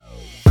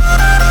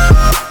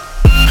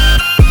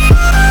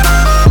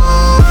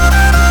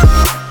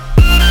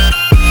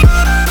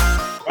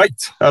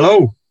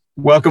Hello,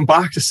 welcome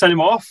back to Send Him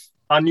Off.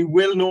 And you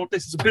will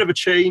notice it's a bit of a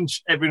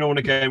change. Every now and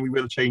again, we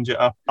will change it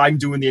up. I'm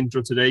doing the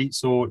intro today.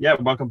 So, yeah,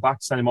 welcome back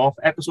to Send Him Off.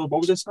 Episode, what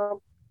was this, Sam?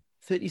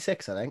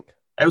 36, I think.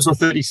 Episode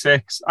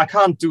 36. I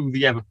can't do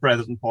the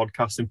ever-present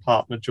podcasting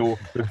partner joke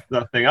with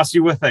that thing. That's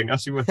your thing. I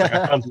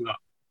can't do that.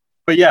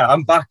 But, yeah,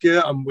 I'm back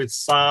here. I'm with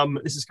Sam.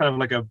 This is kind of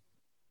like a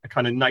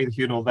kind of neither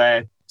here nor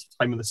there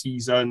time of the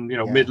season,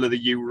 middle of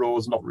the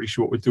Euros, not really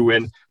sure what we're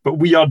doing. But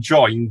we are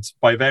joined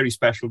by a very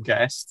special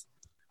guest.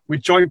 We're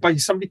joined by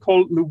somebody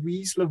called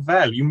Louise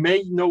Lavelle. You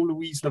may know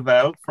Louise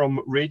Lavelle from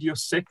Radio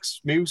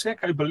 6 Music,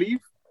 I believe.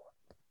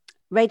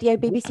 Radio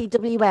BBC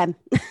WM.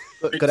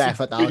 Good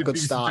effort, now. Good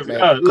start, mate.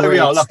 Great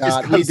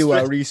start. We do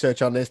our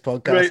research on this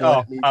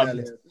podcast.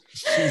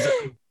 She's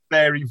a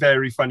very,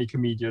 very funny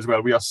comedian as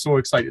well. We are so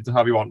excited to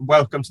have you on.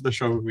 Welcome to the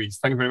show, Louise.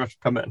 Thank you very much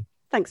for coming.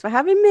 Thanks for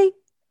having me.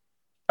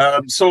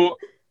 So,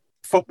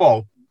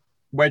 football,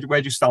 where do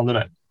you stand on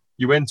it?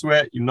 You into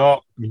it? You're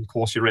not? I mean, of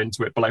course you're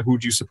into it, but like, who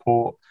do you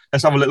support?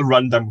 Let's have a little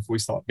rundown before we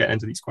start getting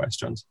into these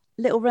questions.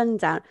 Little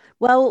rundown.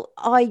 Well,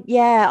 I'm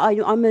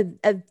a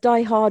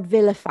diehard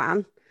Villa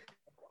fan.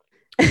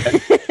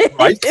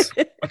 Right.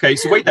 Okay,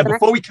 so wait there.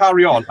 Before we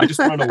carry on, I just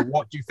want to know,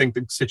 what do you think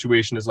the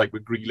situation is like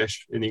with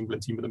Grealish in the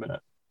England team at the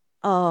minute?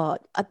 Oh,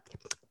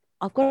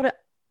 I've got to...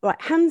 Right,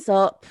 hands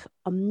up.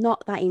 I'm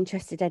not that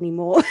interested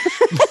anymore.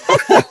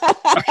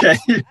 Okay,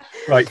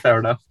 right, fair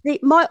enough.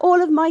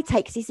 All of my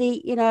takes, you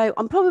see, you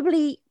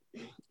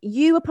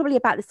are probably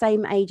about the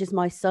same age as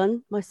my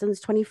son. My son's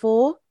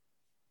 24.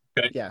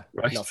 Okay, yeah,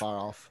 right. Not far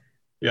off.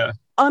 Yeah.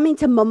 I'm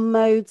into mum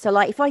mode. So,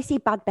 like, if I see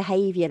bad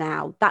behaviour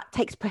now, that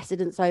takes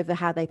precedence over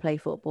how they play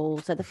football.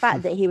 So the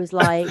fact that he was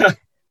like,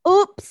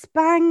 oops,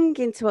 bang,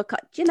 into a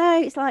cut,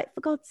 it's like, for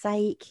God's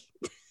sake.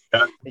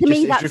 Yeah.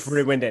 It's just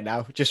ruined it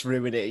now. Just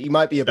ruined it. He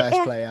might be a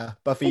best player,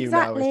 but for you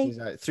now, he's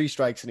out. 3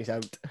 strikes and he's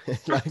out.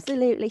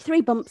 Absolutely.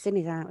 3 bumps and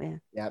he's out, yeah.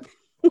 Yeah,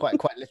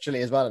 quite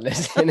literally as well in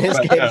this case.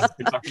 Yeah,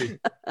 exactly.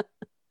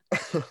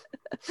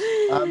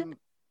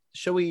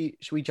 Shall we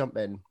jump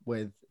in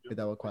with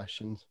our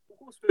questions?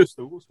 Who goes first,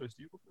 though?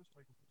 You go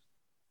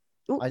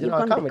first. I don't know.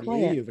 I can't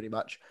really hear you very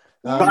much.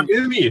 Can't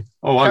hear me?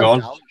 Oh, hang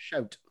on.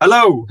 Shout.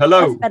 Hello.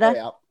 That's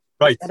better.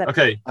 Right. That's better.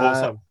 Okay.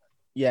 Awesome.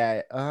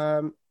 Yeah.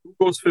 Who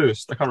goes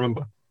first? I can't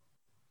remember.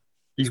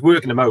 He's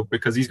working them out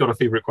because he's got a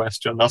favourite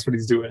question. That's what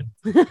he's doing.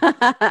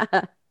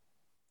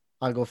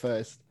 I'll go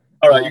first.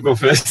 All right, you go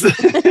first.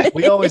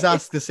 We always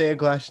ask the same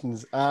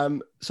questions.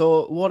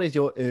 So what is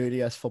your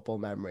earliest football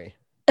memory?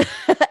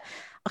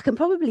 I can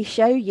probably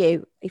show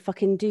you if I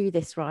can do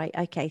this right.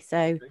 Okay,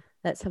 so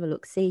let's have a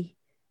look. See,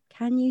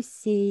 can you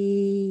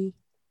see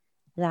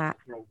that?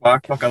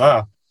 Back, look at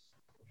that.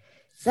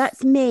 So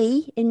that's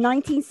me in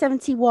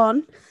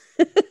 1971.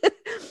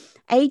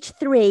 Age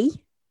 3,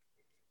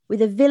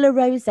 with a Villa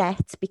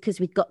rosette because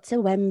we got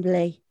to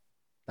Wembley.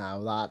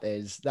 Now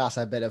that's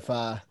a bit of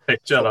a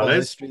picture, that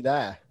is history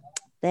there.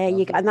 There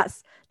you go, and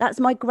that's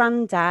my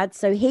granddad.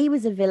 So he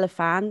was a Villa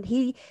fan.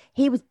 He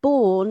was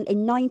born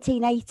in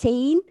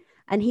 1918,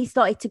 and he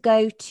started to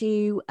go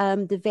to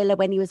the Villa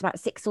when he was about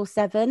 6 or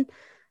 7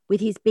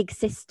 with his big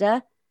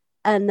sister,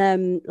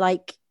 and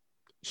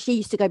she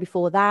used to go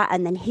before that,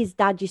 and then his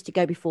dad used to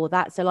go before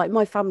that. So, like,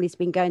 my family's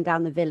been going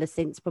down the Villa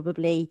since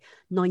probably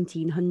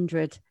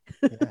 1900.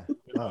 Yeah.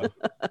 Oh.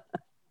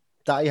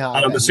 Diehard.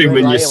 And I'm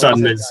assuming your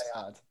son is...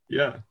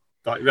 Yeah.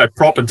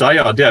 Proper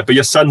diehard, yeah. But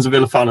your son's a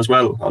Villa fan as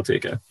well, I'll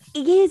take it.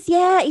 He is,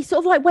 yeah. He sort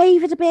of like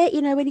wavered a bit.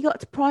 When he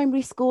got to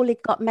primary school, he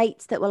got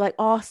mates that were like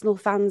Arsenal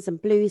fans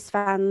and Blues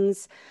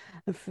fans.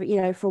 And for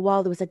a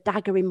while, there was a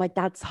dagger in my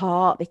dad's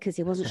heart because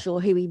he wasn't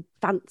sure who he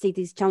fancied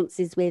his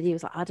chances with. He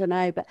was like, I don't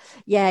know. But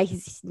yeah,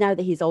 now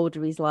that he's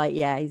older, he's like,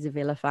 yeah, he's a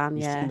Villa fan.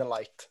 He's yeah. seen the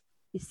light.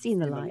 He's seen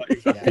the light.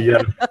 Exactly,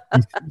 yeah.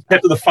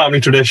 Kept to the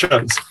family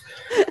traditions.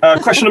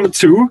 Question number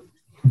 2.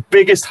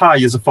 Biggest high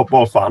as a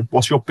football fan.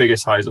 What's your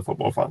biggest high as a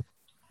football fan?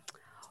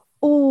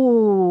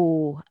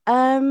 Oh,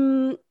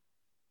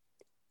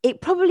 it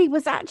probably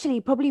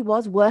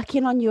was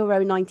working on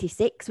Euro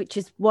 96, which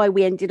is why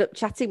we ended up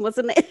chatting,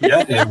 wasn't it?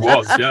 Yeah, it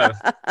was, yeah.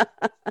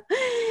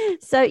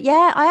 So,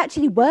 yeah, I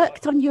actually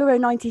worked on Euro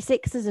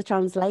 96 as a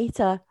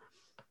translator.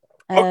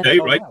 Okay,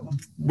 right.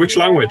 Which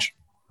language?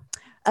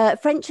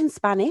 French and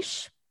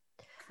Spanish.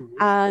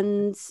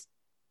 And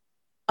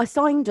I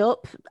signed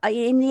up.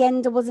 In the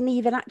end, I wasn't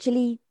even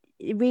actually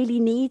really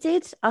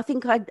needed. I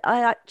think I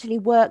actually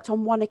worked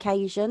on one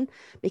occasion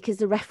because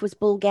the ref was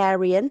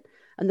Bulgarian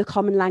and the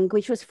common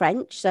language was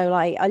French. So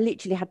I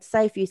literally had to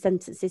say a few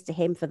sentences to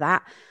him for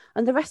that.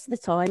 And the rest of the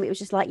time, it was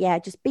just like, yeah,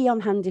 just be on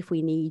hand if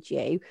we need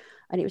you.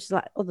 And it was just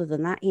like, other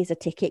than that, here's a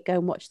ticket, go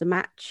and watch the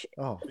match.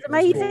 Oh, it was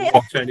amazing.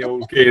 Watch any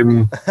old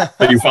game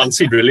that you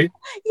fancied, really?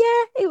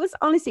 Yeah, it was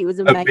amazing.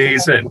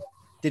 Amazing.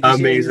 Did you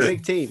see any of the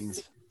big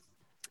teams?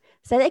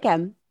 Say that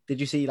again. Did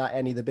you see like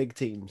any of the big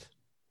teams?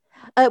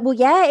 Well,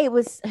 yeah, it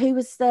was who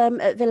was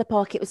at Villa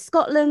Park. It was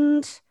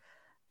Scotland.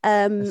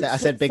 I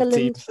said big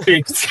teams.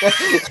 Big.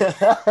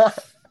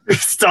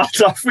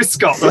 Start off with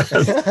Scotland.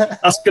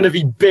 That's going to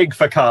be big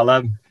for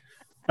Callum.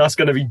 That's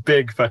going to be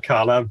big for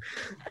Callum.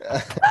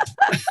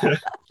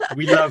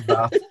 We love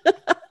that.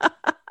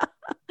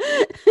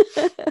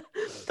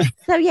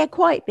 So yeah,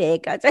 quite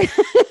big.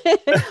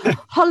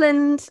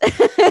 Holland.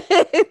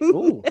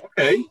 Ooh,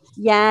 okay.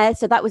 Yeah,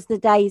 so that was the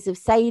days of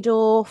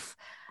Seedorf.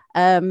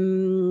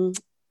 Who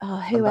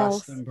Van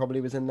else? Basten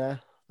probably was in there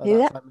at Who?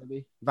 that time,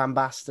 maybe. Van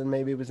Basten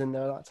maybe was in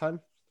there at that time.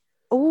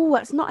 Oh,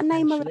 that's not a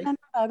name I remember.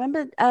 I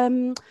remember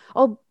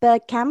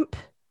Bergkamp.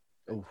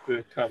 Oh,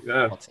 Bergkamp,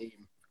 yeah. our team.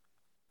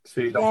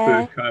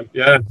 Bergkamp,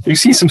 yeah. You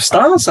see some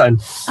stars then.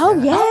 Oh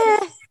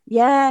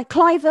yeah.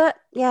 Clivert,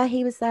 yeah,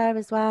 he was there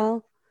as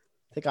well.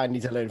 I think I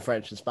need to learn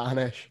French and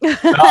Spanish.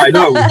 I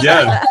know,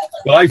 yeah.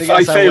 Well, I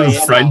failed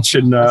French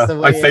in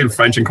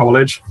French in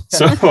college,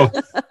 so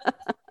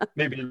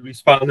maybe it'll be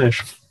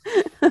Spanish.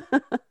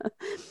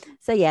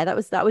 So yeah,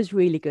 that was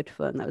really good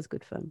fun. That was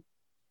good fun.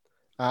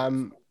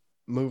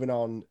 Moving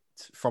on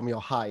from your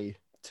high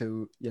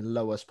to your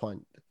lowest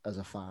point as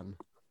a fan.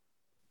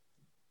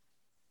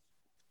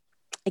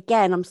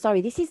 Again, I'm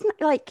sorry, this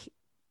isn't like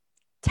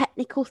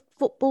technical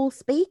football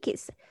speak.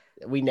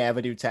 We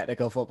never do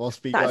technical football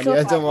speak That's on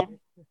here.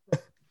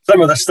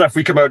 Some of the stuff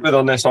we come out with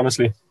on this,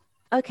 honestly.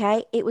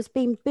 Okay, it was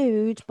being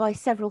booed by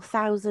several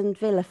thousand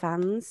Villa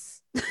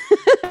fans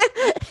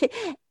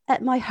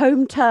at my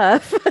home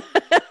turf.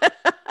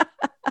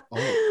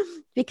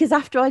 Because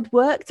after I'd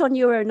worked on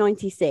Euro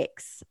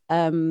 96,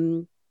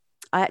 I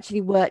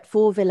actually worked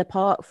for Villa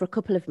Park for a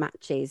couple of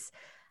matches,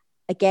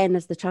 again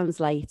as the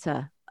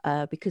translator,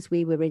 because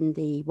we were in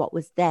what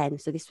was then,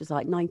 so this was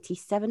like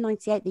 97,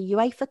 98, the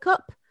UEFA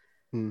Cup.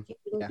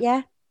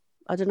 Yeah.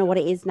 I don't know what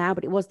it is now,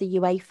 but it was the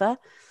UEFA.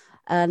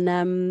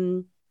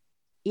 And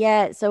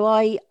so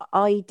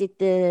I did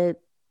the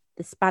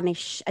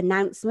Spanish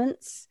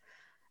announcements.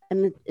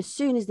 And as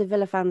soon as the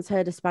Villa fans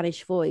heard a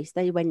Spanish voice,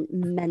 they went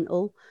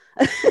mental.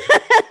 Even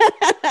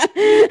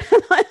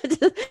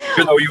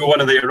though you were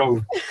one of their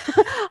own.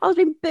 I was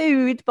being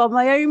booed by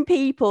my own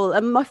people.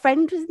 And my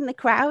friend was in the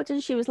crowd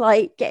and she was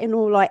like getting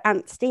all like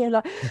antsy and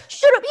like,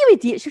 shut up, you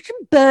idiots, you're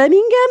from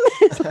Birmingham.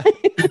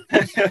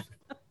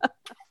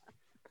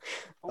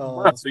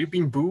 Wow, so you've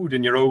been booed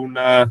in your own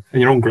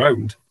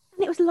ground.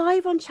 And it was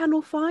live on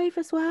Channel 5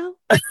 as well.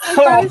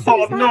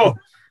 Oh no.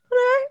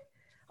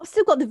 I've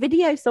still got the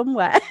video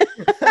somewhere.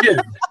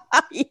 Yeah.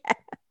 Yeah.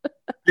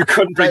 You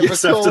couldn't bring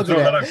yourself to throw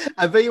that out.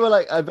 I bet you were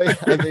like,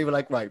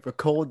 right,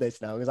 record this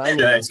now because I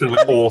know. Yeah, it's gonna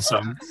look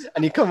awesome.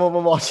 And you come home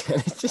and watch it,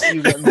 and it's just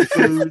you getting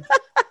food.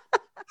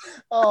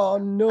 Oh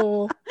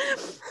no.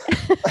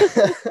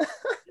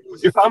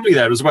 Was your family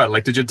there as well?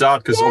 Like, did your dad?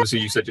 Because obviously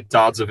you said your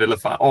dad's a Villa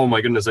fan. Oh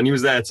my goodness, and he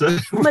was there too.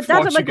 My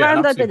dad and my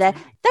granddad were there.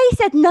 They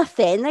said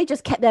nothing. They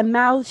just kept their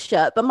mouths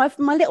shut. But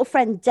my little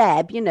friend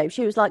Deb,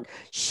 she was like,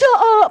 "Shut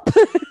up."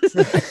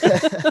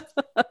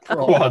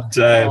 What,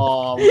 Deb?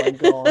 Oh my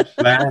gosh.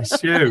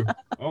 Bless you.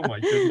 Oh my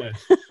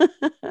goodness.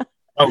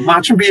 Oh,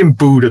 imagine being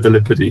booed at the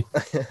Liberty.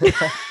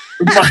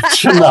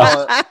 Imagine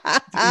that.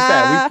 To be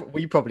fair,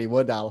 we probably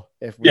would, Al.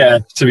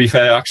 To be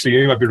fair, actually,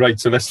 you might be right.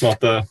 So let's not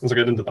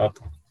get into that.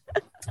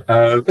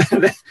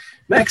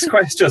 Next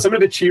question, something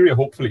a bit cheerier,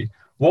 hopefully.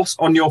 What's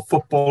on your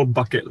football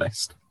bucket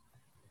list?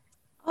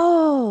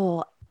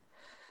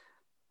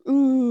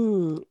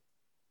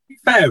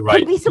 Fair,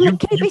 right? Can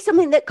it be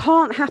something that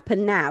can't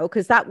happen now?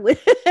 Because that would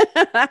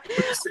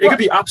it could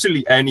be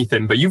absolutely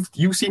anything, but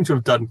you seem to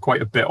have done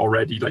quite a bit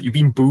already. Like, you've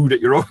been booed at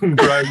your own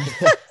ground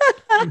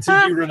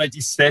until Euro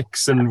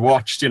 96 and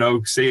watched,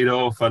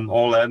 Seedorf and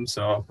all them.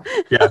 So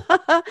yeah,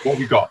 what have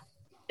you got?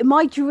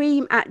 My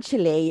dream,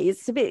 actually,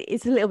 it's a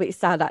little bit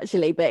sad,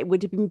 actually, but it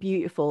would have been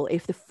beautiful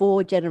if the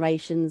 4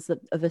 generations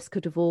of us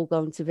could have all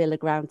gone to Villa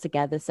Ground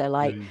together. So,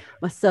 like,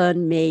 my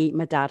son, me,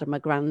 my dad, and my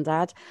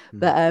granddad.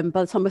 But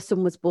by the time my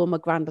son was born, my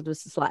granddad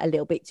was just like a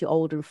little bit too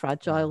old and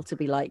fragile to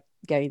be like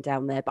going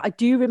down there. But I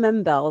do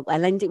remember,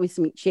 I'll end it with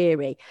something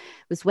cheery,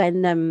 was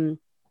when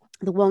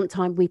the one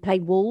time we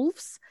played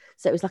Wolves.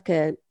 So it was like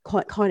a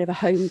quite kind of a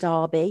home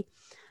derby.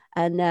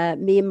 And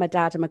me and my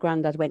dad and my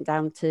granddad went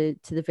down to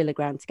the Villa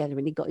Ground together,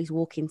 and he got his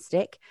walking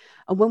stick.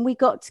 And when we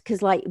got,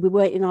 because like we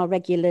weren't in our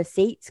regular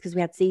seats because we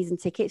had season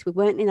tickets, we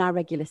weren't in our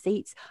regular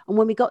seats. And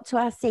when we got to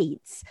our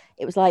seats,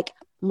 it was like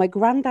my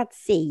granddad's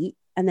seat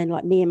and then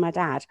like me and my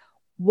dad,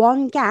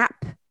 one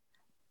gap,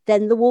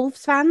 then the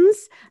Wolves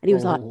fans. And he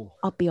was like,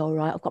 I'll be all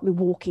right. I've got my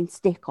walking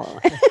stick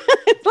on.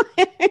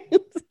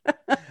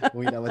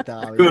 We know a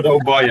derby. Good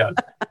old boy, yeah.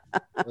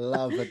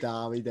 Love a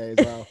derby day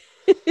as well.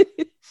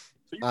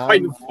 You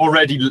kind of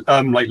already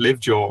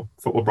lived your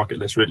football bucket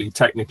list, really,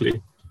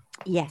 technically.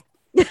 Yeah,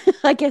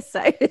 I guess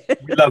so.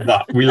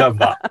 We love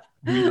that.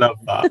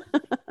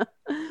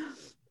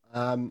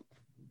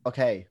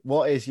 Okay,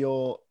 what is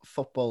your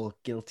football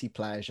guilty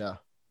pleasure?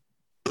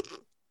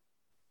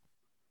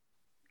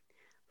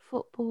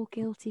 Football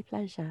guilty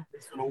pleasure.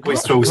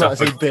 Always throws up.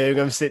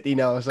 Birmingham City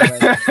now.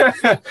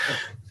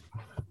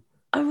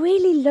 I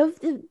really love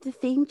the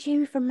theme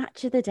tune from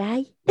Match of the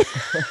Day.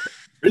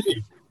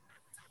 Really?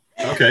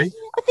 Okay.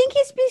 I think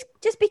it's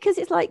just because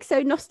it's like so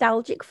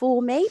nostalgic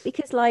for me,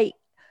 because like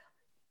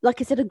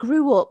like I said, I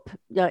grew up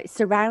like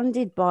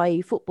surrounded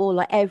by football.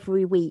 Like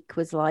every week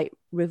was like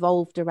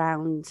revolved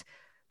around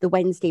the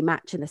Wednesday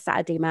match and the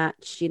Saturday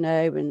match,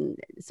 and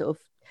sort of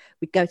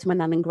we'd go to my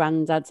nan and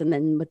granddad's, and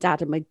then my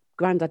dad and my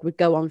granddad would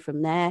go on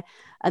from there.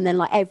 And then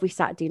like every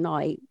Saturday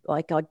night,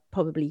 like I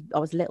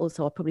was little,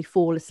 so I'd probably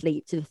fall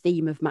asleep to the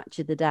theme of match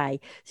of the day.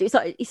 So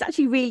it's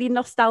actually really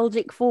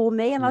nostalgic for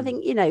me. And I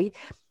think,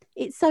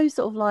 it's so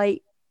sort of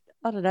like,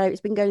 I don't know,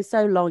 it's been going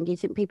so long, you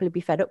think people would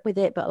be fed up with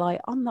it, but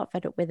like, I'm not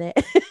fed up with it.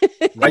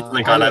 I don't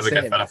think I'll ever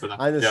get fed up with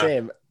that. I'm the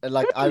same.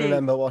 Like, Really? I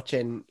remember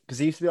watching,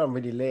 because it used to be on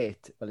really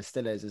late, but it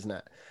still is, isn't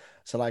it?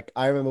 So, like,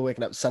 I remember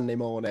waking up Sunday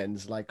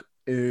mornings, like,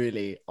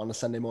 early on a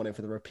Sunday morning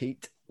for the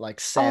repeat, like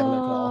 7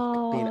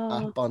 o'clock, being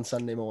up on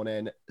Sunday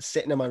morning,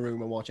 sitting in my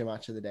room and watching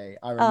Match of the Day.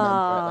 I remember it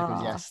like it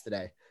was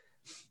yesterday.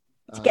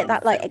 To get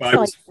that like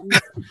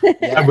excitement.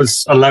 I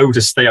was allowed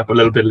to stay up a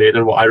little bit later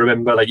than what I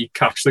remember. Like, you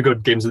catch the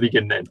good games at the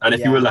beginning, and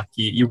if you were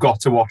lucky, you got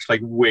to watch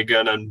like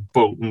Wigan and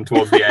Bolton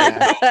towards the end.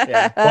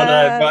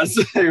 But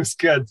it was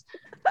good.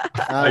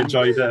 I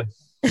enjoyed it.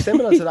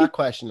 Similar to that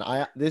question,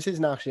 this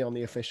isn't actually on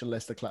the official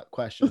list of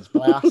questions,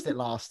 but I asked it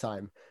last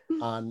time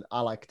and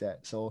I liked it.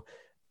 So,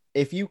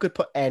 if you could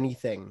put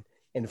anything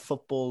in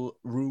Football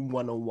Room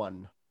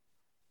 101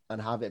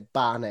 and have it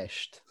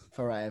banished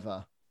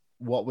forever,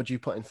 what would you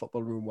put in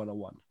Football Room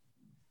 101?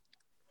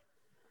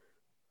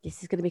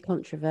 This is going to be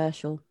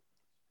controversial.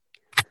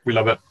 We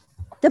love it.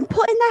 Them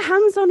putting their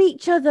hands on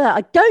each other.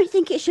 I don't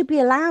think it should be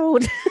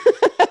allowed.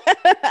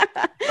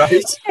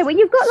 Right? Yeah, when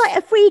you've got like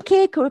a free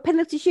kick or a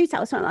penalty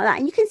shootout or something like that,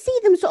 and you can see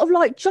them sort of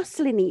like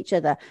jostling each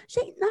other.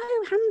 Say, no,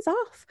 hands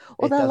off.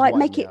 Or they'll like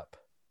make it, up.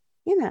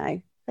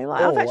 They're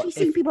like, I've actually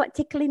seen people like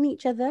tickling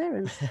each other.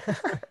 And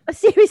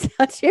seriously,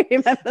 I do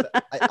remember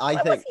that. I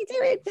think, what's he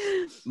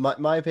doing?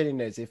 My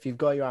opinion is, if you've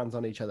got your hands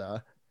on each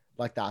other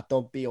like that,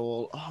 don't be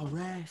all,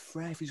 ref,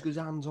 he's got his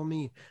hands on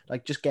me.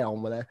 Like, just get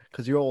on with it,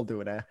 because you're all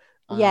doing it.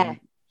 Yeah.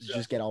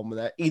 Just get on with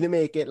it. Either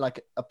make it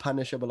like a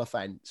punishable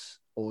offence,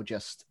 or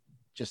just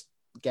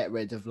get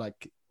rid of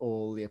like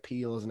all the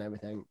appeals and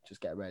everything. Just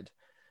get rid.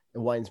 It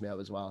winds me up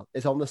as well.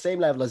 It's on the same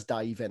level as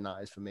diving,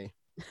 that is, for me.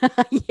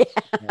 Yeah.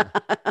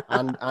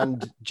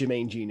 And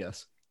Jermaine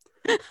Genius.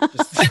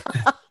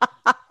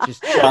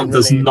 Just Sam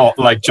does not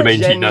like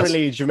Jermaine Genius.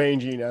 Generally, Jermaine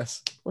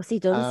Genius. What's he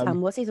done, Sam?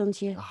 What's he done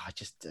to you?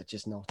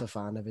 Just not a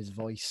fan of his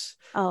voice.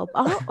 Oh.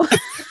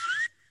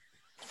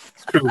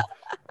 It's true.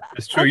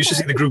 It's true. You should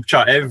see the group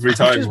chat every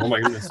time. Oh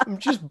my goodness. I'm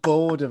just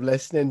bored of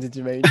listening to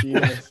Jermaine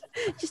Genius.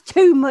 Just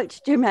too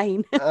much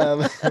Jermaine.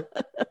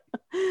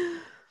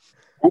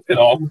 Moving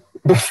on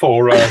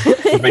before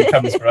Jermaine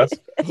comes for us.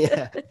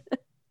 Yeah.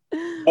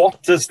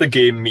 What does the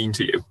game mean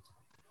to you?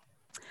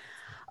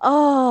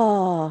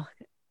 Oh,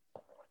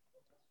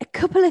 a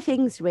couple of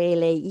things,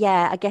 really.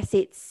 Yeah, I guess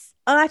it's,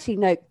 actually,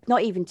 no,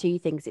 not even two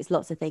things. It's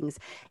lots of things.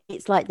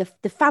 It's like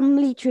the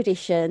family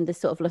tradition, the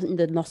sort of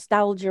the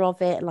nostalgia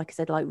of it. Like I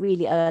said, like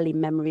really early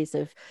memories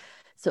of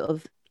sort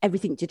of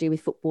everything to do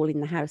with football in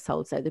the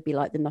household. So there'd be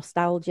like the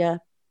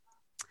nostalgia.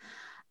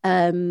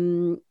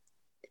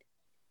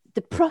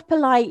 The proper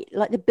like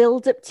the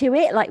build up to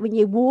it, like when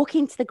you walk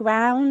into the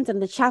ground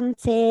and the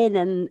chanting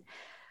and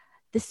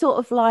the sort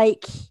of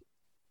like,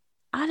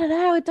 I don't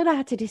know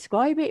how to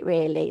describe it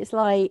really. It's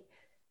like,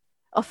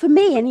 for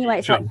me anyway,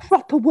 it's like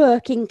proper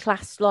working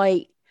class,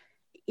 like,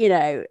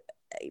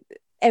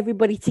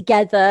 everybody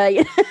together.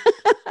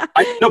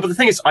 I know, but the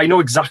thing is, I know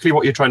exactly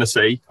what you're trying to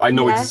say.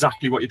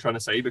 Exactly what you're trying to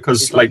say,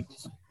 because it's like,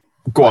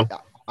 go on.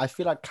 I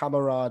feel like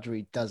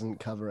camaraderie doesn't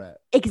cover it.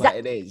 Exactly.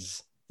 It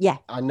is. Yeah.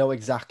 I know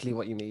exactly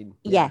what you mean.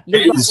 Yeah.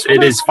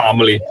 It is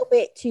family. A little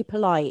bit too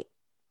polite.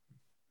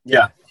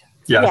 Yeah.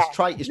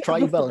 It's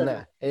tribal, isn't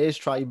it? It is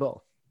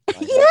tribal.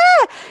 Like,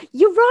 yeah,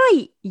 you're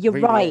right. You're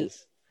really right.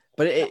 is.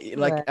 But it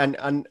like,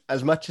 and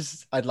as much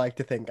as I'd like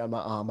to think I'm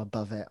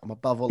above it, I'm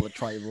above all the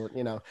tribal,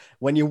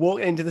 when you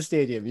walk into the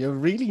stadium, you're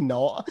really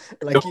not.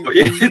 Like,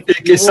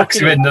 it sucks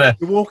you in there.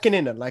 You're walking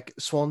in and like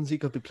Swansea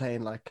could be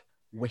playing like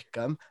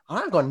Wickham.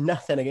 I've got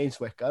nothing against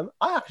Wickham.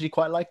 I actually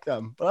quite like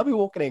them, but I'll be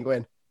walking in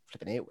going,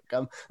 flipping hate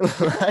Wickham.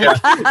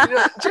 Like,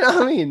 do you know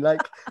what I mean?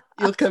 Like,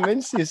 you'll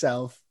convince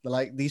yourself that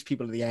like these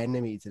people are the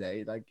enemy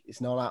today. Like,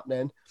 it's not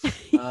happening.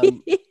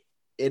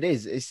 It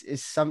is.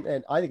 It's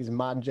something. I think it's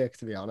magic,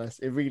 to be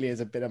honest. It really is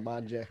a bit of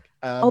magic.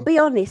 I'll be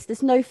honest.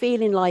 There's no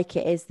feeling like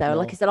it is, though. No.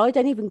 Like I said, I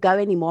don't even go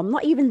anymore. I'm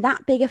not even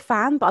that big a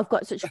fan, but I've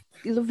got such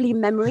lovely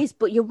memories.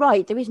 But you're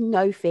right. There is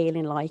no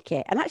feeling like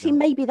it. And actually,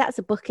 maybe that's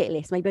a bucket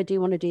list. Maybe I do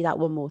want to do that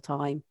one more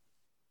time.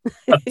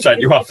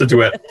 You have to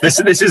do it. This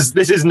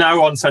is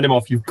now on Send Him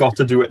Off. You've got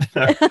to do it.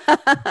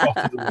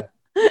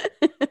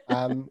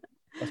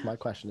 That's my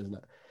question, isn't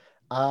it?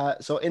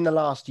 So in the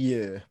last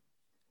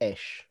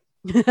year-ish,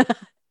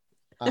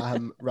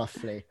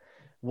 roughly,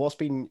 what's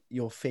been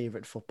your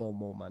favourite football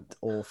moment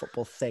or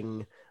football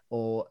thing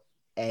or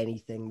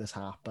anything that's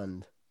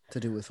happened to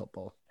do with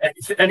football?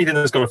 Anything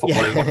that's got a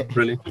football in it,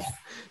 really.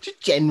 Just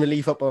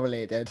generally football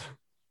related.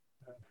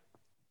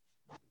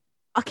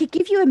 I could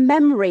give you a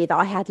memory that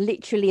I had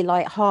literally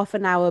like half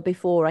an hour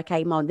before I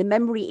came on. The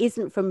memory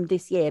isn't from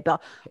this year,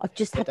 but I've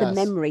just had the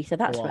memory, so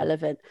that's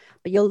relevant.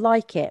 But you'll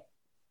like it.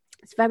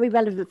 It's very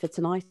relevant for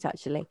tonight,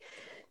 actually.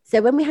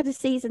 So when we had a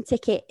season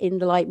ticket in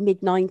the like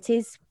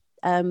mid-90s,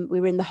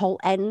 we were in the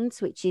Holt End,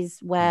 which is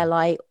where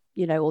like,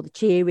 you know, all the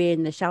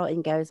cheering, the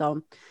shouting goes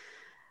on.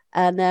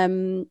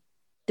 And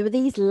there were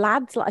these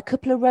lads like a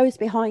couple of rows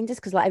behind us,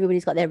 because like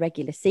everybody's got their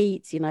regular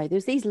seats, you know.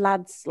 There's these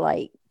lads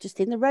like just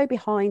in the row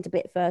behind, a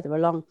bit further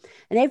along,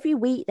 and every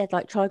week they'd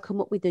like try and come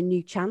up with a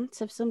new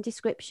chant of some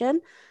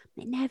description.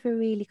 It never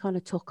really kind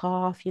of took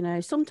off, you know.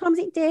 Sometimes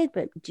it did,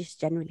 but just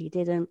generally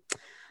didn't.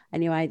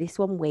 Anyway, this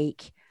one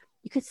week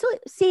you could sort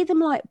of see them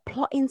like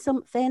plotting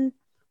something,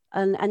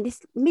 and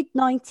this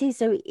mid-90s,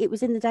 so it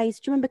was in the days,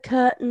 do you remember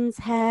Curtains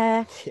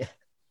hair?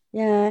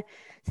 Yeah.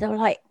 So they were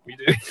like, we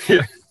do.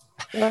 Yeah.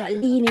 They were like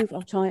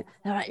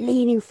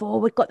leaning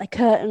forward, got their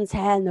curtains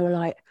hair, and they were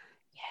like,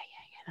 yeah.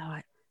 They're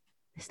like,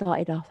 they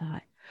started off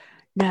like,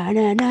 no,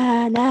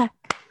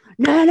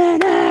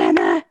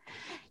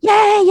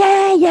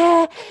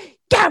 yeah,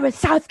 Gareth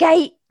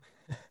Southgate.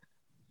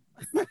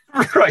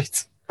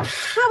 Right.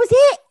 That was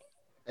it.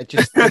 It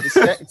just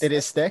did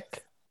it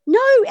stick? No,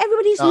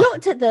 everybody's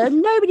looked at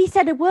them. Nobody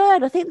said a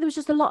word. I think there was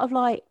just a lot of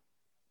like.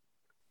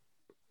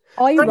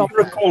 I don't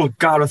recall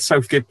Gareth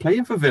Southgate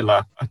playing for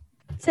Villa.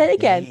 Say it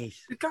again.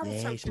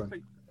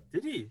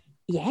 Did he?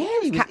 Yeah,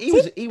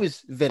 he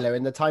was Villa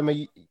in the time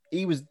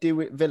he was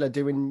doing Villa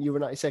doing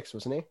U96,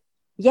 wasn't he?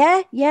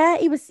 Yeah,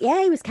 he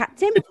was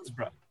captain.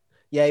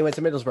 Yeah, he went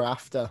to Middlesbrough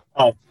after.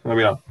 Oh, there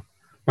we are.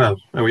 Well,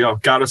 there we are.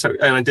 Gareth,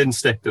 and it didn't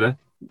stick, did it?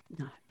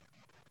 No.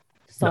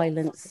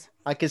 Silence.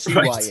 I can see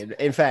why.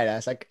 In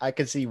fairness, I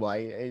can see why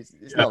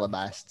it's not the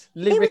best.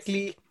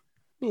 Lyrically,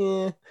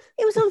 yeah,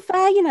 it was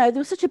unfair. You know,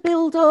 there was such a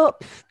build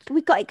up.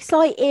 We got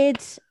excited.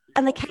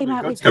 And they came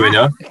out with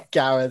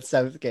Gareth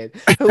Southgate.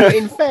 Who,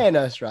 in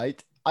fairness,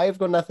 right, I've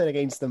got nothing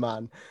against the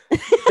man,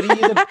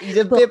 but he's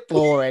a bit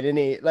boring, isn't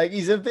he? Like,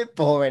 he's a bit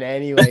boring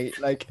anyway.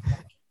 Like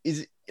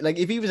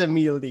if he was a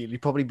meal deal,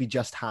 he'd probably be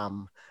just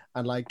ham,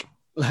 and like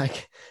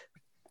to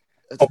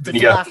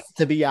be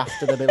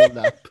after the build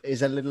up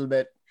is a little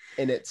bit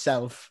in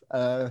itself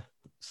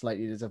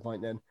slightly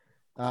disappointing.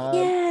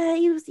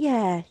 He was.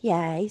 Yeah.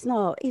 He's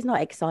not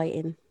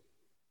exciting.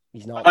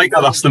 He's not. I think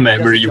that's the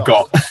memory you've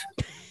got.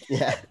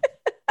 Yeah.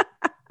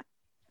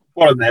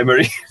 What a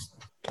memory.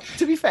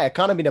 To be fair, it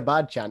can't have been a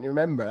bad chant. You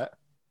remember it?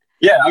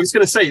 Yeah, I was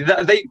going to say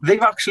that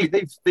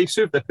they've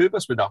served their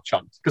purpose with that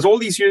chant, because all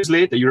these years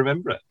later, you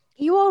remember it.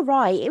 You are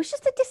right. It was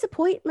just a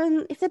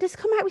disappointment. If they'd just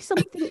come out with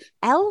something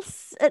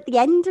else at the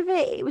end of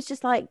it, it was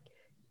just like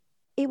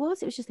it was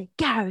just like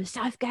Gareth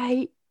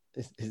Southgate.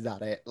 Is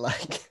that it?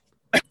 Like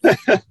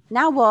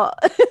now what?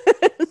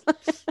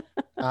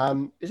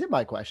 Is it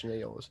my question or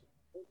yours?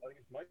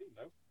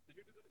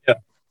 Yeah.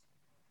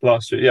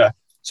 Last year, yeah.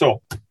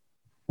 So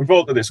we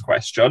vote to this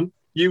question.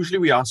 Usually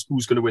we ask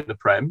who's going to win the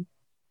Prem,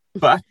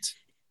 but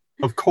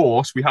of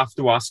course we have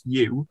to ask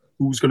you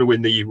who's going to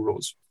win the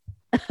Euros.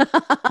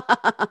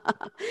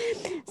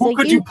 Who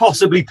could you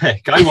possibly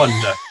pick? I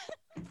wonder.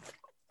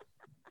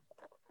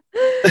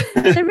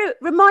 So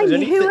remind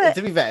me who.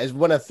 To be fair, it's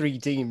one of three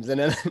teams, and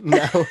then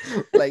now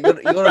like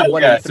you're a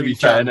one in three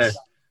chance. Fair,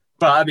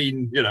 but I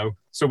mean, you know,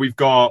 so we've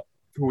got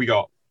who we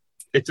got?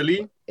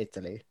 Italy,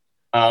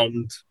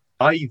 and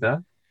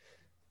either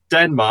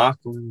Denmark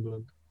or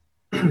England.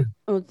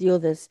 Or the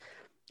others.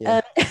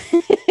 Yeah.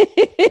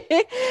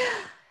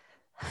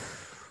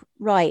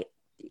 Right.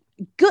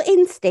 Gut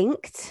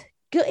instinct.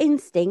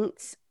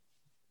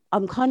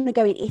 I'm kind of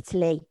going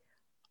Italy,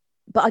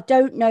 but I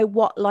don't know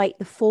what like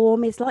the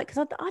form is like,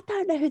 because I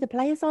don't know who the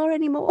players are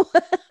anymore.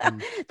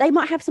 They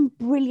might have some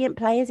brilliant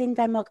players in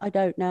Denmark. I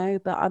don't know,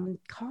 but I'm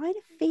kind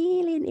of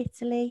feeling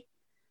Italy.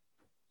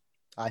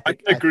 I can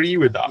agree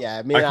with that.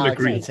 Yeah, me and Alex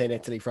have been saying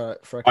Italy for a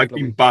couple I've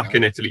been back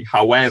in Italy.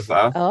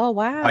 However, oh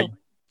wow,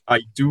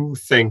 I do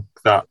think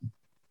that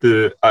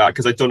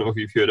because I don't know if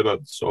you've heard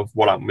about sort of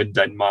what happened in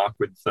Denmark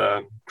with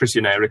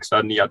Christian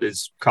Eriksen. He had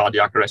his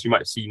cardiac arrest. You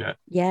might have seen it.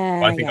 Yeah.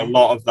 But I think a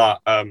lot of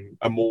that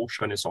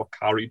emotion has sort of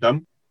carried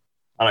them.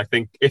 And I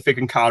think if it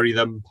can carry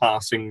them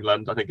past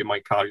England, I think it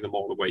might carry them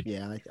all the way.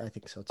 Yeah, I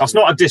think so too. That's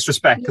not a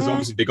disrespect, because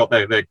obviously they got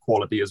their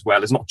quality as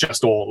well. It's not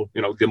just all,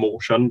 you know, the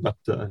emotion, but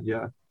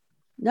yeah.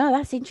 No,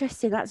 that's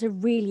interesting. That's a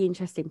really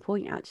interesting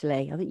point,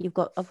 actually. I think you've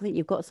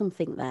got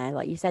something there.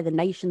 Like you said, the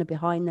nation are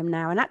behind them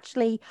now. And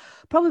actually,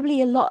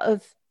 probably a lot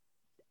of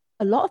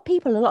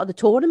people, a lot of the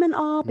tournament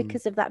are,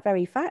 because of that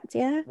very fact,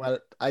 yeah. Well,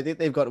 I think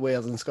they've got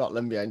Wales and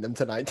Scotland behind them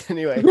tonight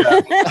anyway.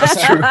 Yeah,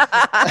 that's true.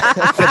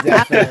 For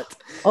definite.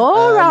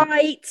 All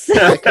right.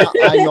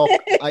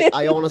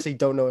 I honestly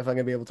don't know if I'm going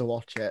to be able to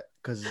watch it,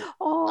 because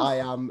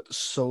I am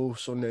so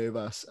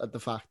nervous at the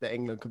fact that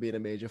England could be in a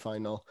major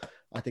final.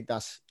 I think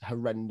that's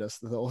horrendous,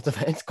 the thought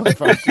of it, quite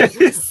frankly.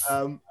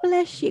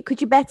 Bless you.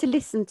 Could you better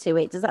listen to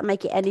it? Does that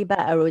make it any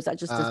better, or is that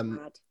just as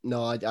bad?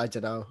 No, I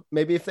don't know.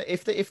 Maybe if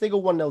they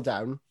go 1-0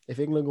 down, if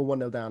England go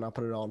 1-0 down, I'll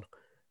put it on.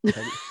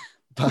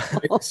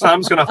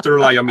 Sam's going to have to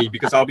rely on me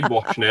because I'll be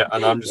watching it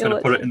and I'm just going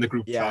to put it in the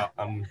group chat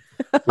and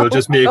we'll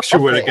just make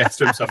sure it gets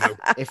to him somehow.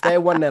 If they're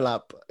 1-0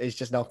 up, it's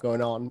just not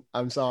going on.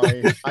 I'm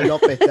sorry. I'm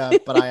not bitter,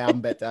 but I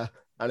am bitter.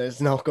 And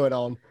it's not going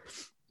on.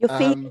 Your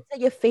feelings are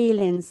your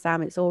feelings,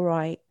 Sam. It's all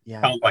right.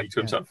 Yeah. Can't lie to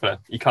himself.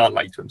 He can't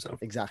lie to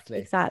himself. Exactly.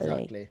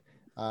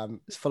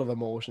 It's full of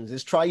emotions.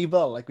 It's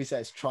tribal. Like we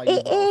said, it's tribal.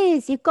 It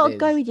is. You've got to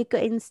go with your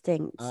gut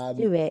instincts.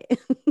 Do it.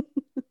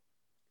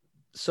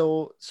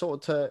 So sort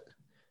of to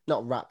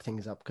not wrap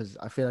things up, because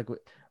I feel like I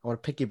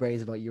want to pick your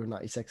brains about Euro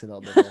 96 a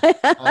little bit more.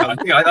 I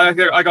think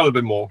I got a little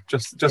bit more.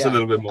 Just a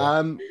little bit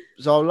more.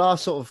 So our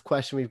last sort of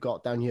question we've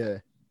got down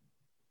here.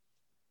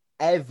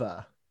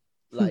 Ever,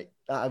 like,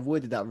 I've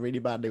worded that really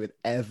badly with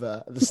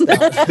ever at the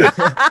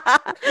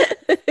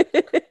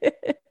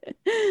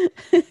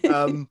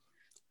start.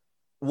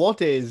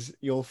 What is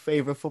your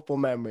favourite football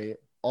memory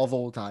of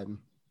all time?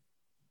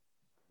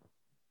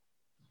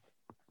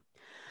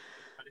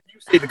 If you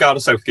say the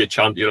Gareth Southgate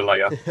chant, you're a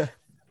liar.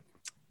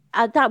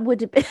 That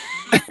would have been...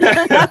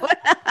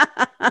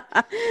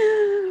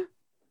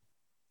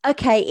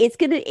 Okay, it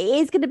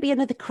is gonna be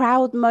another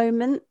crowd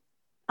moment.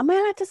 Am I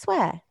allowed to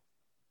swear?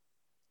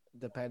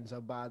 Depends how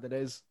bad it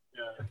is.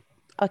 Yeah.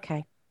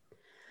 Okay.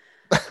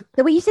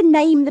 So we used to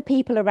name the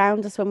people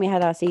around us when we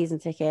had our season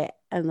ticket,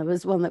 and there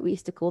was one that we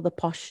used to call the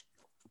Posh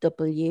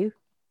W.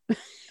 Oh,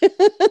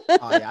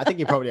 yeah, I think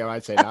you're probably all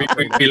right saying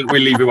that.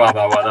 We'll leave you on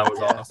that one.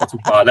 That's not too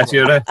bad. Let's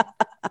hear it.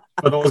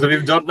 For those of you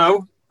who don't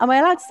know. Am I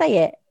allowed to say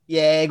it?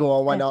 Yeah, go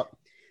on. Why not?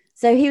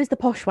 So he was the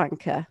posh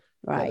wanker,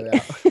 right?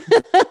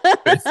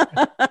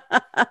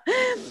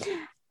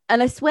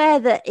 And I swear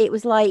that it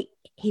was like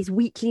his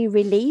weekly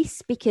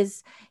release,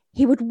 because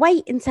he would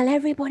wait until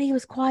everybody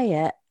was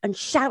quiet and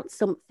shout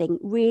something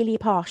really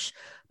posh.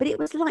 But it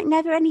was like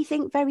never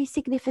anything very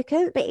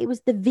significant, but it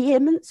was the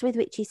vehemence with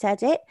which he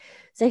said it.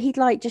 So he'd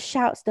like just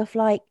shout stuff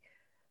like,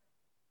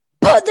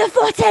 "Put the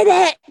foot in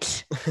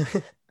it!"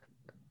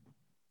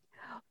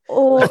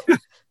 or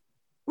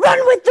 "Run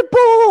with the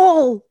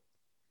ball!"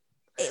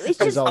 It was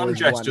just hand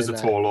gestures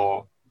at all,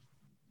 or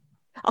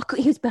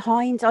he was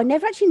behind. I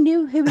never actually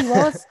knew who he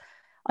was.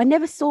 I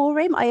never saw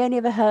him. I only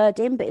ever heard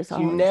him, but it was so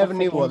you never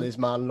knew what this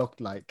man looked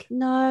like.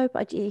 No,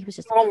 but he was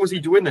just. How long was he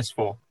doing this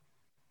for?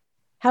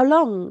 How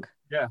long?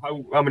 Yeah,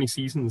 how many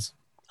seasons?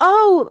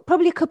 Oh,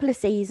 probably a couple of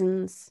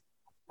seasons.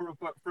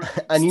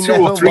 And you 2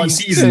 or 3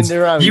 seasons.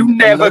 You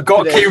never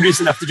got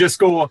curious enough to just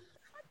go.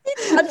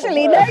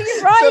 Actually, no,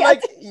 you're right. So,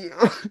 like,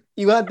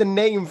 you had the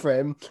name for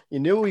him. You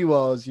knew who he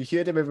was. You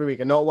heard him every week,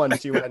 and not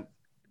once you went,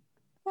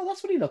 "Oh,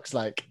 that's what he looks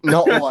like."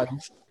 Not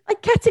once. I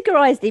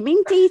categorized him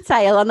in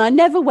detail, and I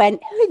never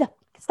went, "Who the f***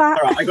 is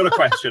that?" All right, I got a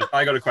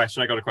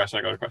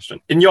question.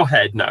 In your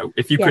head now,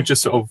 if you could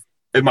just sort of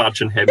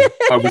imagine him,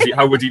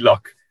 how would he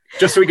look?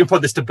 Just so we can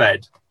put this to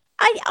bed.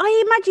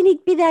 I imagine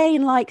he'd be there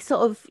in like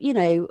sort of,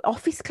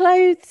 office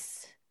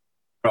clothes.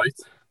 Right.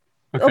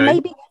 Okay. Or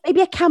maybe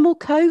a camel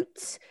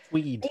coat.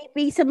 Weed.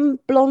 Maybe some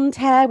blonde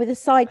hair with a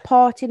side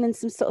parting and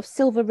some sort of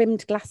silver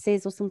rimmed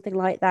glasses or something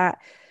like that,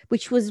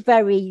 which was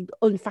very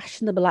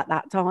unfashionable at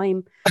that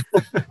time.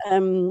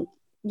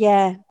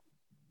 Yeah,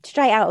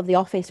 straight out of The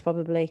Office,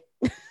 probably.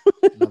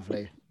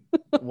 Lovely.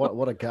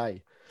 What a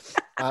guy.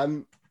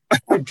 I'm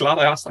glad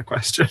I asked that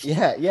question.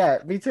 Yeah,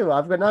 me too.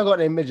 I've now got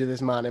an image of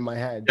this man in my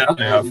head.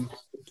 Yeah,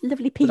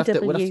 lovely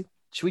PW.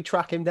 Should we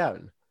track him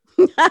down?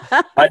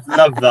 I'd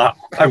love that.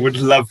 I would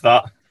love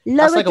that.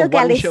 That's like a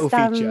one-show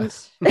feature.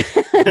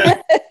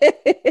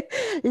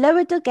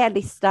 Lower Doug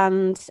Ellis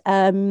stand,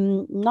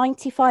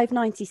 95,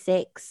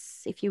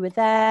 96. If you were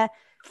there,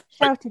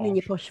 shouting in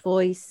your posh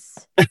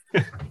voice,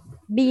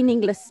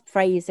 meaningless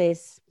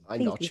phrases.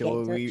 I'm not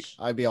sure.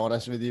 I'll be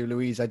honest with you,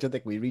 Louise. I don't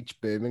think we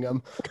reached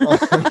Birmingham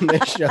on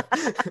this show.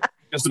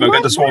 Just about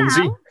get to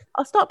Swansea. Now,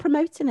 I'll start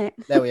promoting it.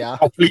 There we are.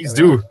 Oh, please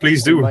do.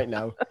 Please do. Right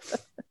now.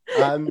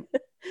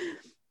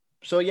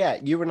 So yeah,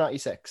 you were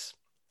 96.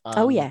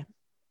 Oh yeah.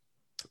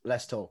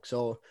 Let's talk.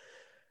 So,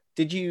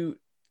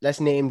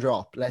 let's name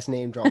drop.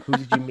 Who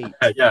did you meet?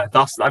 Yeah,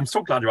 I'm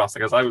so glad you asked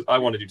that, because I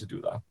wanted you to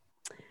do that.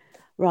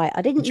 Right,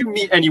 I didn't. Did you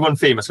meet anyone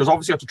famous? Because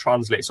obviously you have to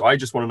translate. So I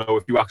just want to know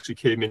if you actually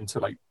came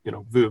into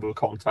verbal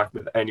contact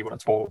with anyone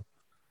at all,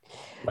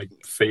 like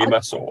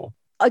famous or.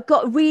 I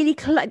got really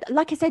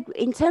like I said,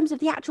 in terms of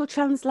the actual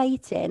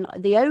translating,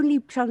 the only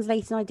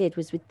translating I did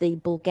was with the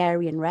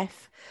Bulgarian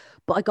ref,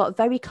 but I got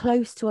very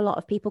close to a lot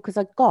of people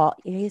because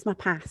here's my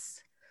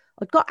pass.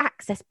 I'd got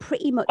access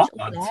pretty much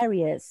all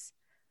areas.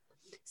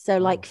 So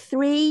like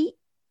 3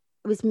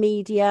 was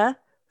media,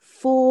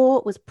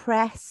 4 was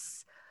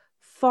press,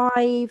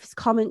 5's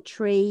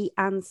commentary,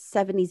 and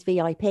 7 is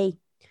VIP.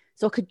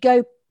 So I could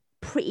go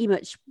pretty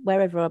much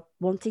wherever I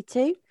wanted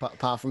to.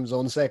 Apart from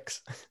Zone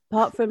 6.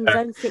 Apart from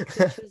Zone 6,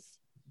 which was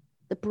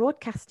the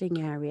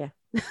broadcasting area.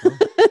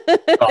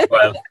 Oh,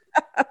 well.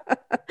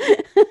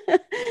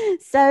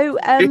 So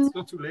it's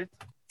not too late.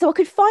 So I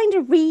could find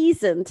a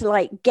reason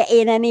to get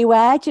in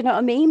anywhere, do you know what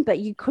I mean? But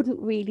you couldn't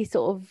really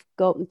sort of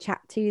go up and chat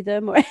to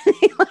them or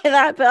anything like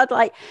that. But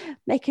I'd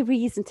make a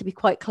reason to be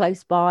quite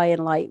close by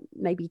and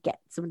maybe get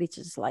somebody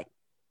to just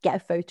get a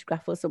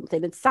photograph or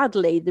something. And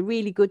sadly, the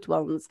really good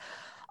ones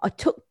I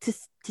took to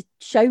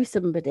show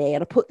somebody,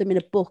 and I put them in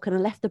a book, and I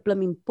left the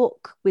blooming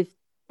book with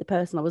the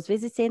person I was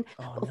visiting.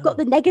 I've got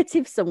the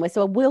negatives somewhere,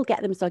 so I will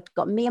get them. So I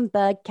got me and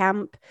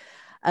Bergkamp.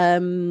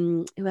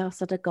 Who else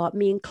had I got?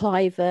 Me and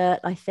Clivert,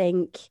 I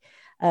think.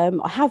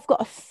 I have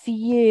got a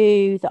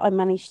few that I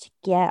managed to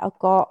get. I've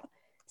got,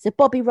 so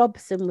Bobby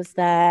Robson was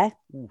there.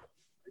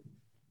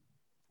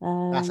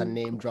 That's a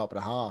name drop and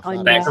a half. I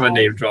know. Next of a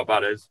name drop,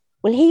 that is.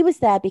 Well, he was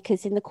there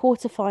because in the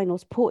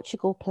quarterfinals,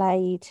 Portugal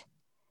played,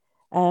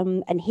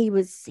 and he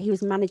was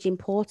managing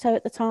Porto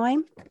at the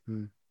time.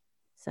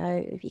 So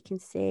if you can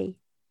see,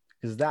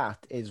 because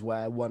that is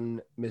where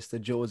one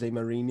Mr. Jose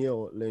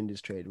Mourinho learned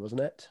his trade,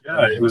 wasn't it?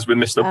 Yeah, it was with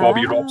Mr.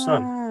 Bobby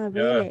Robson.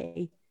 Really?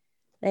 Yeah.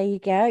 There you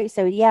go.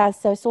 So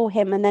so I saw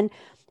him, and then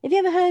have you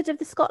ever heard of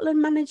the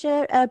Scotland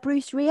manager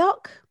Bruce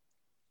Rioch?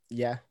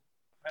 Yeah,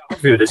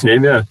 I've heard his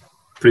name. Yeah,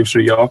 Bruce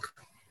Rioch.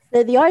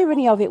 So the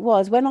irony of it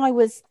was, when I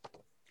was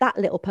that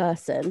little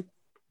person,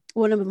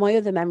 one of my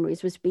other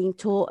memories was being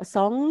taught a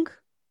song.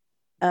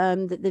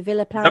 That the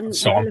Villa fans.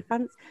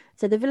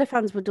 So the Villa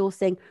fans would all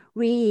sing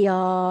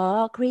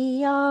Rioch,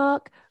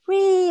 Rioch,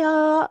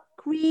 Rioch,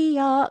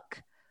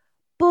 Rioch.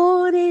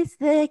 Born is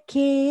the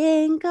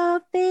king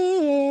of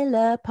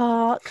Villa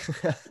Park.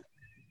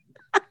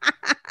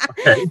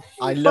 Okay.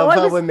 I love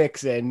how we're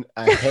mixing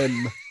a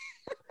hymn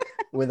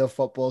with a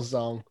football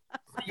song.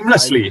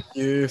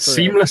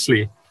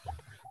 Seamlessly.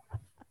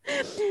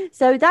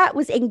 So that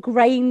was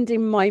ingrained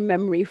in my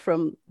memory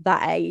from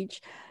that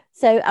age.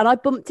 So, and I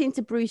bumped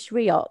into Bruce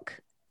Rioch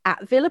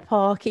at Villa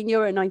Park in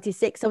Euro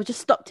 96. So I just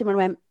stopped him and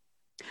went,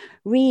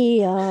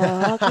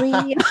 Rioch,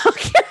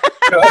 Rioch.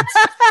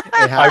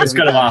 I was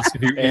going to ask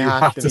if you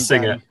have to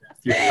sing it.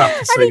 You have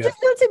to sing and he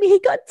just looked at me. He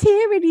got a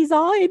tear in his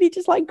eye, and he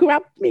just like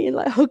grabbed me and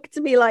like hugged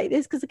me like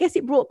this, because I guess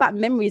it brought back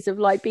memories of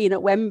like being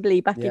at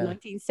Wembley back in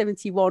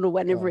 1971 or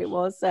whenever it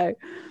was. So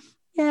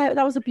yeah,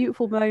 that was a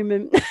beautiful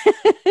moment.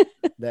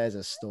 There's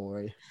a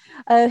story.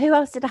 Who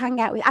else did I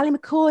hang out with? Ali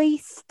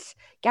McCoist.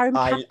 Gary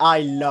I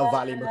love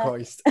Ali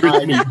McCoist.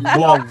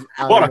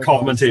 What a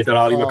commentator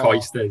Ali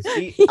McCoist is.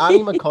 Ali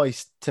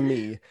McCoist to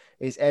me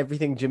is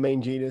everything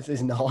Jermaine Genius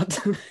is not.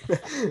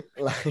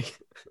 Like,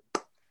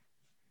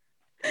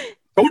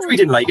 told you we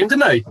didn't like him,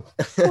 didn't I?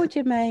 Poor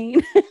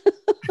Jermaine.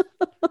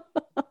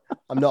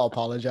 I'm not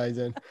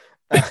apologizing.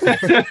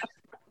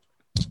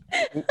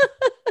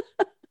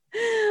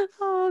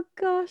 Oh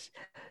gosh.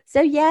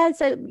 So yeah,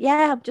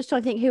 I'm just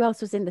trying to think who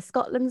else was in the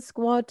Scotland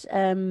squad.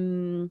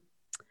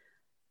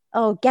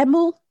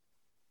 Gemmell.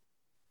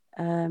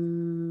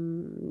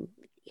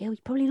 Yeah,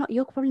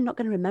 you're probably not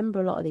going to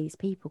remember a lot of these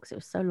people because it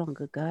was so long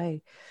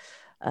ago.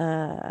 Who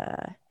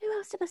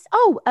else did I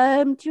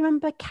say? Do you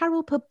remember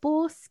Karol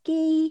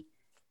Poborski?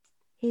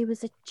 He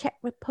was a Czech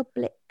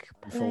Republic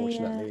player.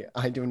 Unfortunately,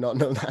 I do not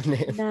know that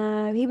name.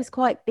 No, he was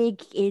quite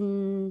big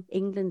in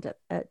England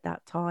at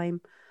that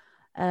time.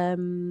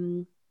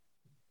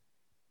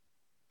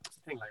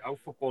 Like our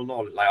football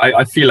knowledge, like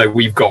I feel like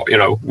we've got,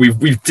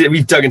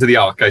 we've dug into the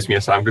archives, me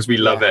and Sam, because we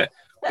love it.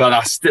 But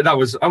that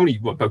was only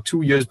about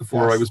 2 years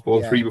before I was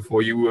born, 3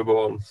 before you were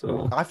born.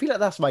 So I feel like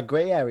that's my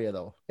grey area,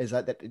 though. Is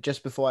that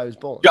just before I was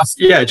born? Just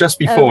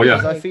before,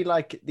 yeah. I feel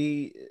like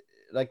the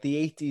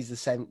 80s, the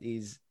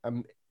 70s,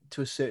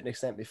 to a certain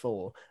extent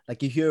before,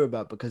 like you hear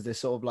about because they're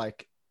sort of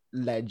like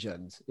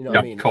legends. You know what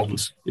I mean?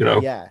 Cons,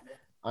 Yeah,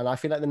 and I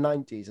feel like the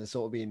 90s has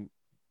sort of been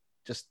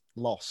just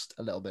lost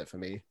a little bit for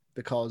me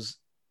because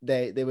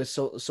they were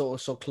so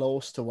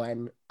close to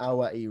when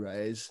our era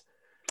is.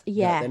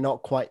 Yeah, they're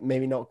not quite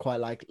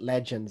like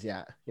legends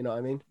yet. You know what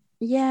I mean?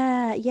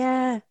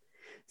 Yeah.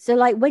 So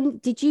like, when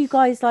did you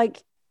guys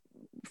like,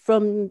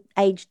 from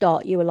age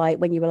dot, you were like,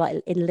 when you were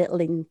like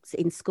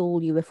in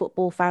school, you were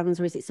football fans,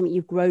 or is it something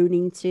you've grown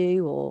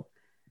into? Or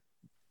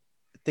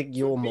I think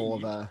you're more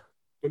of a.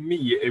 For me,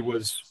 it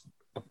was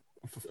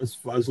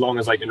as long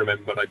as I can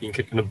remember. I've been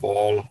kicking a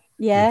ball,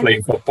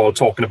 playing football,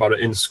 talking about it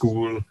in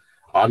school.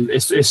 And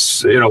it's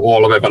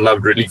all I've ever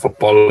loved, really,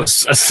 football. As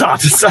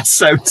sad as that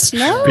sounds,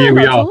 here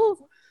we are.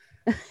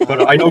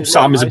 But I know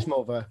Sam is. I was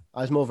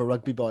more of a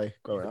rugby boy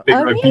growing up. Big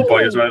rugby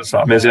boy as well.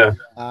 Sam is, yeah.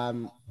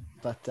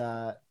 But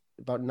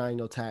about 9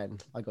 or 10,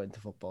 I got into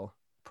football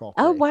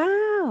properly. Oh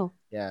wow!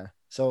 Yeah,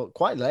 so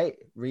quite late,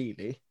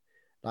 really.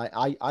 Like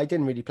I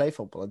didn't really play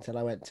football until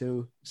I went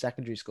to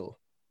secondary school.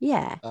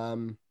 Yeah.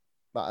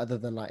 But other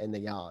than like in the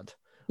yard,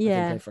 I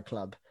didn't play for a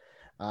club.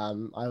 I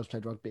always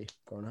played rugby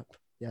growing up.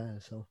 Yeah,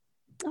 so.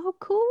 Oh,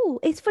 cool.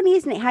 It's funny,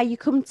 isn't it, how you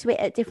come to it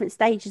at different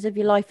stages of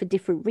your life for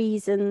different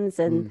reasons.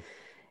 And,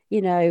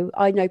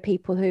 I know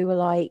people who were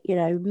like,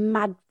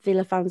 mad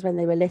Villa fans when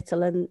they were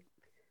little, and,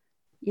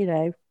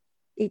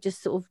 it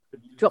just sort of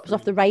drops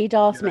off the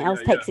radar. Something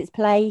else takes its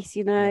place,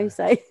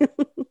 so.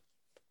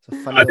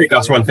 I think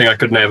that's one thing I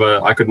could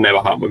never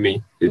happen with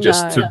me.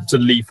 To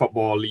leave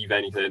football, leave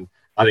anything.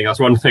 I think that's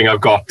one thing I've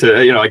got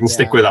to, I can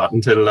stick with that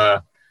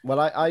until. Well,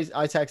 I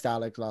texted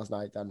Alex last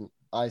night and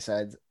I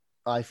said,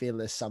 I feel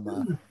this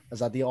summer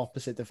has had the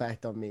opposite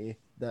effect on me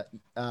that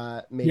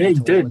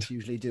major tournaments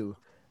usually do.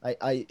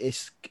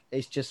 It's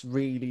just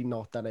really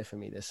not done it for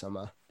me this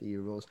summer, the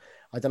Euros.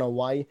 I don't know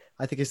why.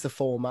 I think it's the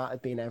format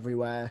of being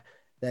everywhere.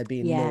 There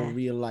being no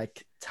real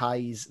like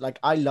ties. Like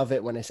I love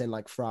it when it's in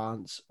like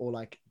France or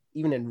like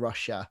even in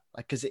Russia,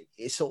 like because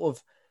it's sort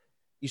of,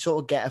 you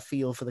sort of get a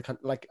feel for the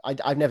country. Like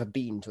I've never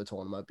been to a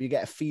tournament, but you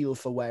get a feel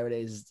for where it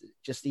is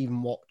just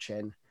even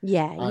watching.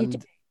 Yeah,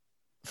 and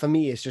for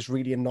me, it's just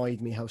really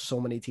annoyed me how so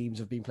many teams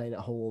have been playing at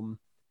home,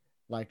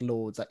 like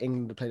loads. Like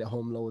England played at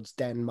home loads,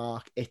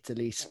 Denmark,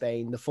 Italy,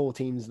 Spain. The 4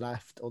 teams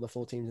left, or the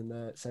 4 teams in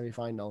the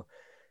semi-final,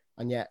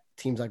 and yet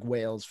teams like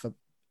Wales, for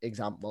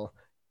example,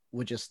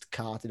 were just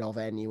carted off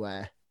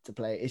anywhere to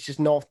play. It's just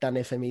not done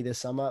it for me this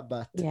summer.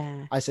 But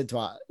I said to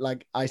her,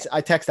 like I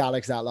texted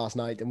Alex that last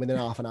night, and within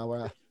half an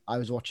hour I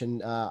was watching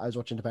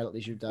the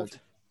penalty shootout.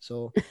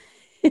 So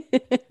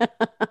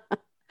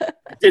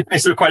did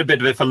miss quite a bit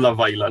of it for Love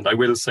Island, I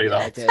will say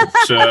that. Yeah,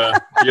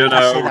 but, you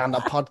know, say that on the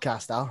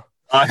podcast, Al.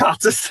 I had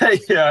to say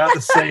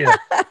it.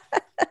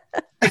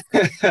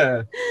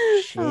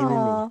 Shaming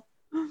me.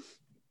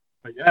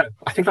 But yeah,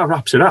 I think that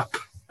wraps it up.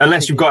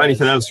 Unless you've got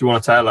anything else you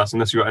want to tell us,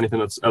 unless you've got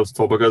anything else to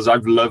talk, because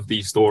I've loved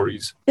these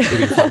stories.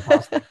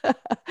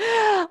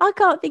 I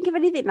can't think of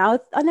anything now.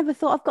 I never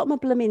thought I've got my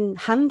blooming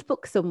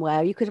handbook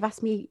somewhere. You could have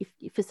asked me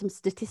for some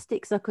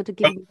statistics. I could have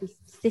given you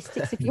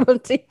statistics if you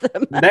wanted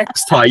them.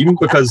 Next time,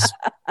 because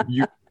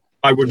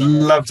I would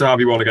love to have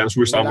you on against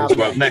Rustam as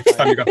well. Next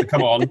time you got to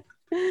come on,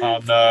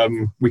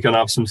 and we can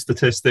have some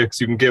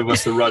statistics. You can give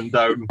us a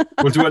rundown.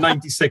 We'll do a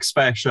 96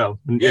 special.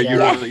 And you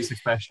run a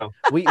 96 special.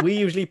 We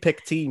usually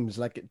pick teams,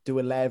 like do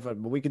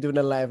 11, but we could do an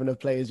 11 of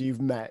players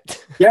you've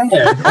met. Yeah.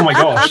 Oh my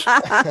gosh.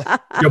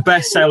 Your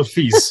best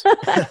selfies.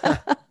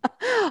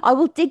 I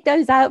will dig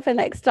those out for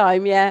next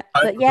time. Yeah.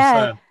 100%. But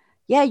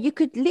yeah, you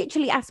could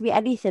literally ask me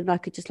anything. I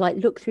could just like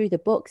look through the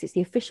books. It's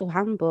the official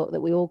handbook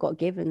that we all got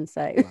given.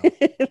 So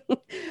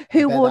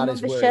who wore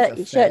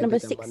the shirt number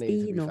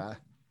 16? Money,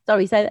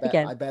 sorry, say that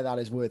again. I bet that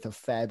is worth a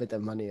fair bit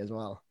of money as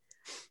well.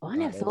 Oh, I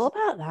never thought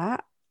about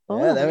that. Oh,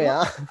 yeah, there we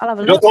are. I'll have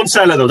a look. Don't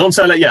sell it though. Don't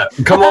sell it yet.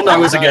 Come on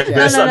now as again.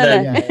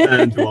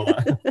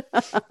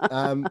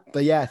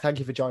 But yeah, thank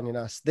you for joining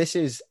us. This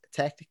is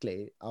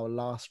technically our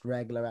last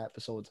regular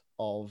episode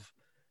of.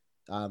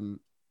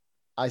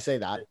 I say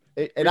that.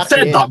 It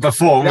actually said that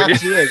before. It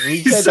actually is.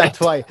 We've said that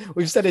twice.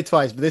 We've said it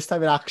twice, but this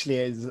time it actually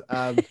is.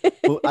 I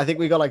think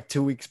we got like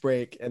 2 weeks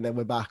break, and then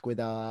we're back with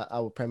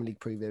our Premier League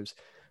previews.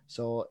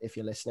 So if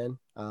you're listening,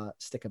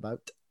 stick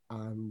about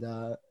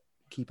and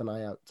keep an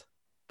eye out.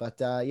 But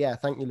yeah,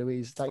 thank you,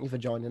 Louise. Thank you for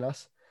joining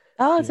us.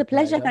 Oh, it's a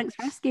pleasure. Thanks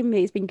for asking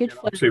me. It's been good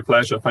fun. Absolute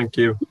pleasure. Thank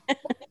you.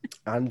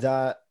 And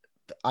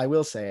I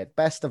will say it.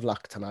 Best of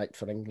luck tonight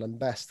for England.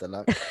 Best of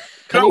luck.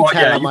 You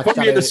put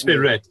me in the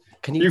spirit.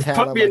 You've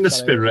put me in the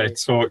spirit.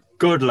 So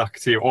good luck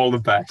to you. All the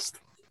best.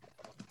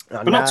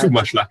 But not too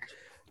much luck.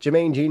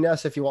 Jermaine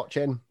Genius, if you're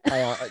watching,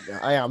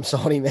 I am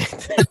sorry,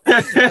 mate.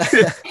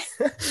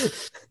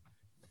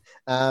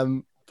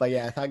 But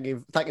yeah, thank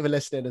you for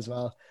listening as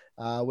well.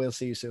 We'll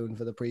see you soon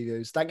for the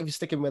previews. Thank you for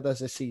sticking with us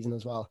this season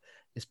as well.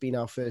 It's been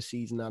our first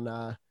season,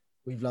 and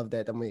we've loved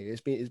it, and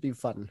it's been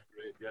fun.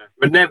 Yeah,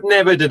 but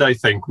never did I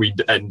think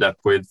we'd end up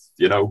with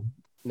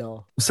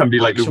somebody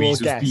like Louise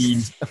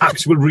who's been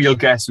actual real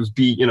guest who's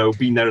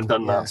been there and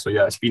done that. So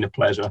yeah, it's been a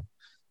pleasure.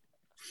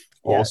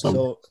 Awesome.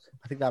 So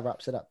I think that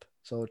wraps it up.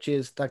 So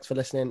cheers, thanks for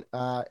listening.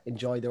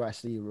 Enjoy the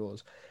rest of the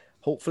Euros.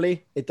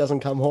 Hopefully it doesn't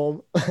come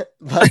home,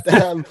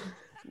 but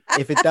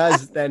if it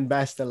does, then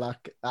best of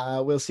luck.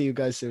 We'll see you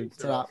guys soon.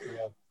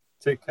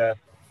 Take care.